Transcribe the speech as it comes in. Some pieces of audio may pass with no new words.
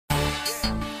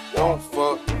don't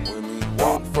fuck with me,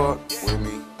 don't fuck with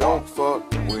me, don't fuck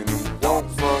with me, don't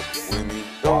fuck with me,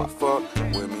 don't fuck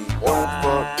with me, don't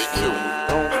fuck with me,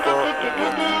 don't fuck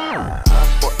with me.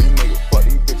 Fuck these niggas, fuck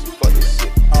these bitches, fuck this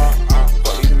shit.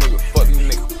 Fuck these niggas, fuck these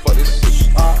niggas, fuck this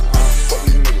shit. Fuck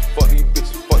these niggas, fuck these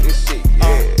bitches, fuck this shit.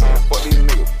 Yeah. Fuck these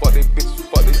niggas, fuck these bitches,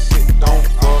 fuck this shit. Don't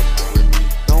fuck with me,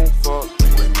 don't fuck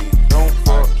with me, don't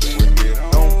fuck with me,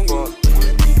 don't fuck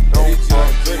with me, don't fuck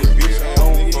with me, don't fuck with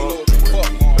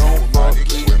me, don't fuck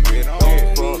with me, don't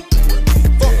fuck with me.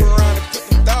 Fuck around and put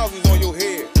them thousands on your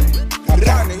head.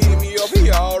 Tryna hit me up,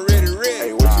 he already ready.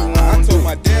 Hey, what you want? I told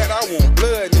my dad I want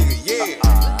blood, nigga,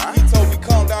 yeah. He told me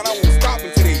calm down, I won't stop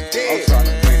until they dead. I'm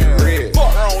tryna play the red.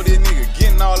 Fuck wrong with this nigga,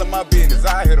 getting all of my business.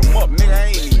 I hit him up, nigga, I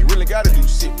ain't even really gotta do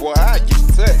shit, boy, I get you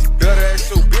touched. Better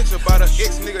ask your bitch about her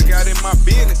ex nigga got in my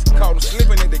business. Caught him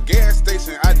slipping at the gas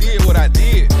station, I did what I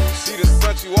did. She just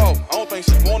sucked you off, I don't think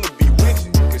she wanna be with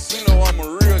you. Cause she know I'm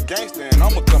a real gangster and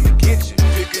I'ma come and get you.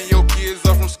 Picking your kids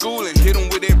up from school and hit them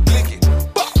with that blicky.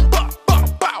 Bow, bow, bow,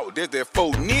 bow, that's that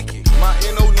faux Nicky. My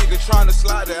NO nigga tryna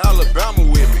slide to Alabama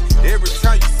with me. Every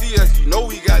time you see us, you know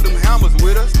we got them hammers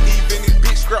with us. Even this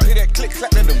bitch scrap, hit that click,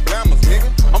 clap, that them blammers, nigga.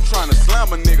 I'm tryna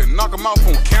slam a nigga, knock him off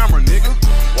on camera, nigga.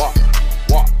 Walk,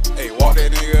 walk, hey, walk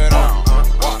that nigga down.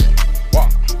 Walk,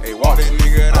 walk, hey, walk that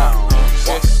nigga down.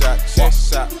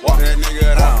 Chest shot, walk that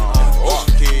nigga down.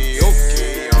 Okay,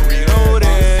 okay, I'm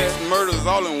reloaded. 6 murders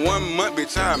all in 1 month,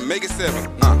 bitch, I make it 7.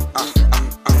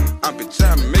 Bitch,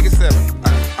 I make it 7.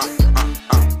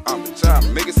 Bitch, I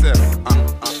make it 7.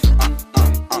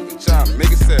 Bitch, I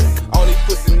make it 7. All these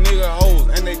pussy nigga hoes,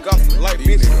 and they got some light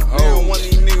bitches. Nigga, one of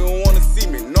these niggas wanna see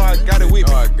me, know I got it with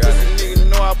me. Pussy nigga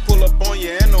know I pull up on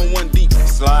you and on 1 deep.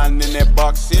 Sliding in that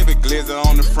box Chevy, glizzy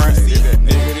on the front seat.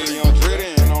 Nigga, then you on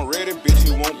Dretti and on Reddit, bitch,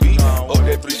 you won't be. Up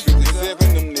that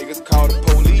 357, them niggas call the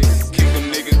police. Kick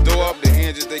them niggas door up the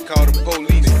hinges, they call the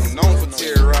police. Known for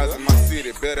terrorizing my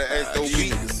city, better ask those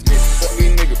beats. Fuck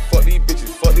these niggas, fuck these bitches,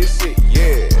 fuck this shit,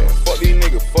 yeah. Fuck these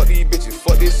niggas, fuck these bitches,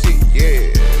 fuck this shit, yeah.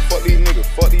 Fuck these niggas,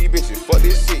 fuck these bitches, fuck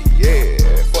this shit, yeah.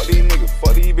 Fuck these niggas,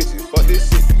 fuck these bitches, fuck this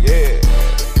shit, yeah.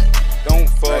 Don't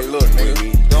fuck, hey, look,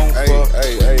 nigga. Don't fuck,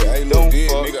 hey, look,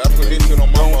 nigga. I put this shit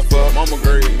on mama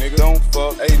grade, nigga. Don't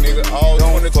fuck, hey, nigga. All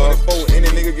 2024, any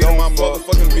nigga get on my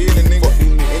motherfucking business, nigga.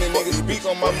 Any nigga speak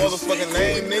on my motherfucking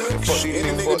name, nigga.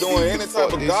 Any nigga doing any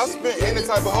type of gossip, any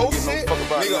type of whole shit,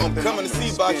 nigga. I'm coming to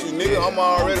see about you, nigga. I'm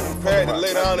already prepared to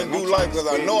lay down and do life, cause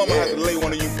I know I'm gonna have to lay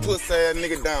one of you puss ass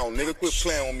nigga down, nigga. Quit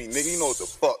playing with me, nigga. You know what the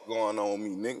fuck going on with me,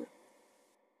 nigga.